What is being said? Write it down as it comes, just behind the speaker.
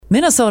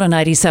Minnesota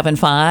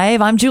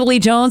 97.5. I'm Julie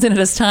Jones, and it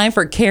is time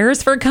for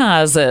Cares for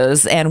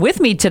Causes. And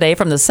with me today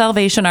from the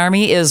Salvation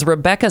Army is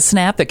Rebecca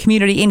Snap, the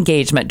Community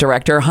Engagement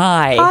Director.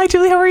 Hi. Hi,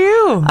 Julie. How are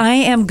you? I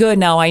am good.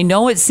 Now, I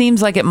know it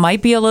seems like it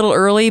might be a little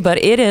early, but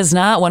it is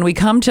not. When we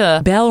come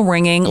to bell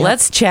ringing,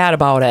 let's chat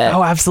about it.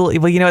 Oh, absolutely.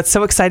 Well, it's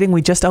so exciting.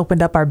 We just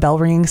opened up our bell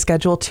ringing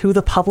schedule to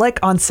the public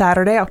on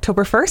Saturday,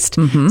 October 1st.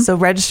 Mm-hmm. So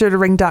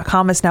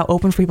registertoring.com is now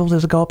open for people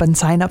to go up and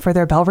sign up for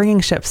their bell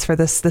ringing shifts for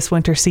this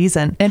winter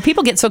season. And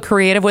people get so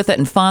creative with it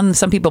and fun.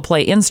 Some people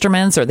play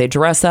instruments, or they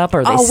dress up,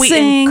 or they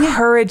sing. We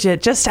encourage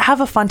it. Just to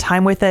have a fun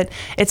time with it.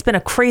 It's been a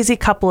crazy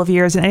couple of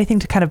years, and anything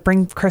to kind of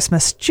bring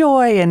Christmas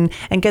joy and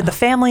get the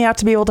family out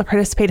to be able to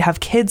participate, have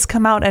kids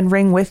come out and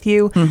ring with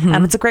you.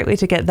 Mm-hmm. It's a great way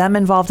to get them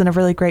involved in a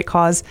really great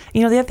cause.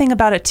 The other thing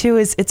about it too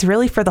is it's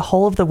really for the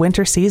whole of the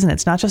winter season.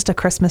 It's not just a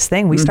Christmas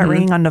thing. We start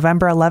ringing on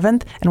November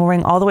 11th, and we'll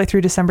ring all the way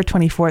through December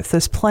 24th.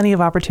 There's plenty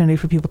of opportunity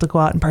for people to go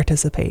out and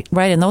participate.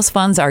 Right, and those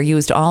funds are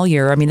used all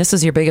year. I mean, this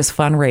is your biggest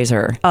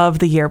fundraiser of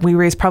the year. We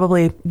raise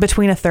probably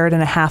between a third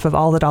and a half of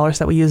all the dollars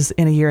that we use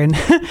in a year in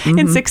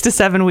 6 to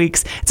 7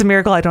 weeks. It's a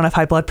miracle I don't have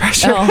high blood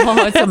pressure.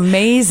 Oh, it's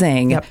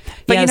amazing. Yep.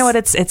 But you know what?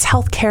 It's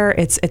healthcare,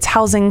 it's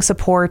housing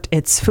support,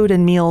 it's food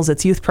and meals,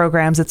 it's youth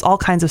programs, it's all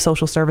kinds of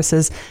social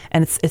services,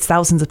 and it's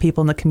thousands of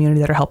people in the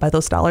community that are helped by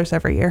those dollars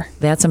every year.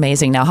 That's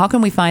amazing. Now, how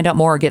can we find out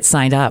more or get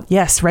signed up?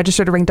 Yes,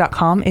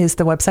 registertoring.com is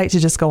the website to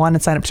just go on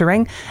and sign up to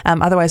ring.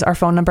 Otherwise, our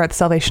phone number at the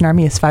Salvation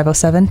Army is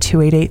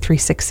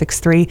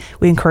 507-288-3663.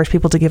 We encourage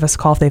people to give us a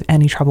call if they have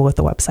any trouble with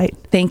the website.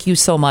 Thank you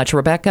so much,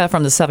 Rebecca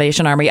from the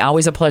Salvation Army.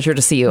 Always a pleasure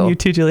to see you. You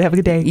too, Julie. Have a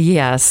good day.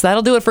 Yes,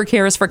 that'll do it for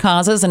Cares for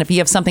Causes. And if you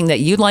have something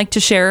that you'd like to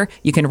share,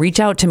 you can reach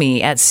out to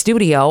me at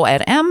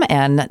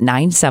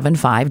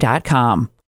studio@mn975.com.